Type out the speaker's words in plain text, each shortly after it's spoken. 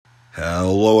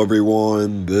Hello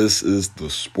everyone, this is the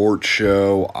Sports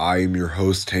Show. I am your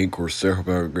host, Tank Corsair. Hope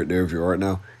you're having a great day with you right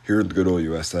now, here in the good old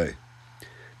USA.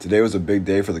 Today was a big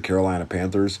day for the Carolina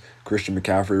Panthers. Christian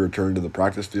McCaffrey returned to the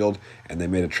practice field, and they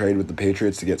made a trade with the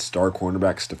Patriots to get star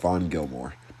cornerback Stephon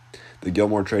Gilmore. The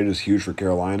Gilmore trade is huge for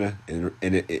Carolina, and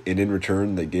in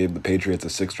return, they gave the Patriots a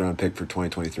 6th-round pick for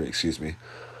 2023,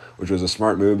 which was a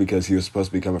smart move because he was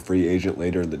supposed to become a free agent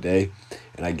later in the day,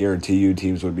 and I guarantee you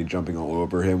teams would be jumping all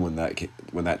over him when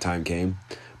that time came.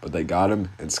 But they got him,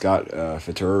 and Scott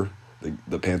Fitter,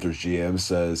 the Panthers GM,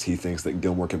 says he thinks that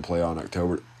Gilmore can play on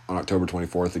October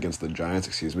 24th against the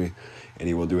Giants, and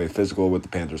he will do a physical with the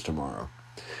Panthers tomorrow.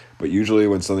 But usually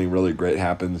when something really great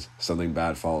happens, something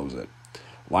bad follows it.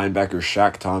 Linebacker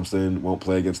Shaq Thompson won't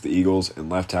play against the Eagles,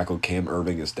 and left tackle Cam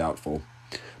Irving is doubtful.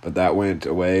 But that went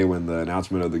away when the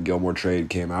announcement of the Gilmore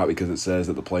trade came out because it says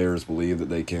that the players believe that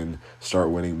they can start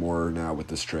winning more now with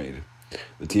this trade.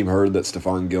 The team heard that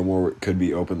Stephon Gilmore could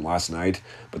be open last night,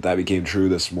 but that became true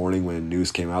this morning when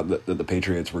news came out that the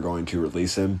Patriots were going to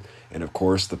release him, and of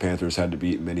course the Panthers had to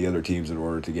beat many other teams in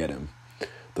order to get him.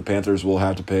 The Panthers will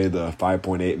have to pay the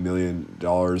 $5.8 million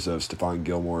of Stephon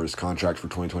Gilmore's contract for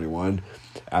 2021.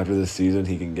 After this season,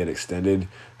 he can get extended.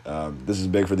 This is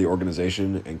big for the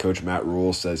organization, and Coach Matt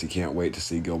Rule says he can't wait to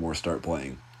see Gilmore start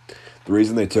playing. The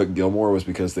reason they took Gilmore was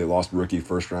because they lost rookie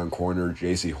first-round corner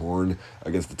J.C. Horn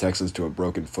against the Texans to a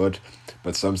broken foot,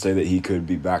 but some say that he could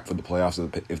be back for the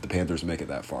playoffs if the Panthers make it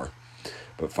that far.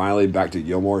 But finally, back to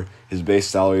Gilmore. His base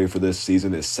salary for this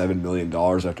season is $7 million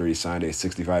after he signed a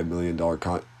 $65 million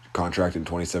contract in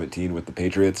 2017 with the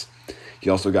Patriots. He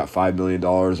also got $5 million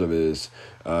of his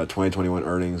 2021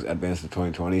 earnings advanced to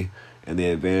 2020, and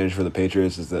the advantage for the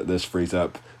Patriots is that this frees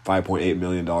up $5.8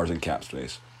 million in cap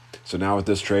space. So now with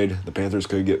this trade, the Panthers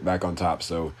could get back on top,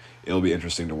 so it'll be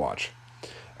interesting to watch.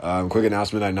 Quick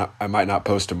announcement, I might not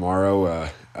post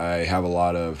tomorrow. I have a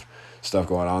lot of stuff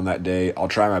going on that day. I'll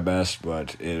try my best,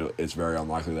 but it's very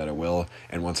unlikely that it will.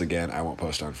 And once again, I won't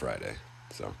post on Friday.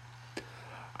 So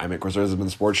I'm Nick Corsair. This has been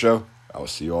the Sports Show. I will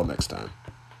see you all next time.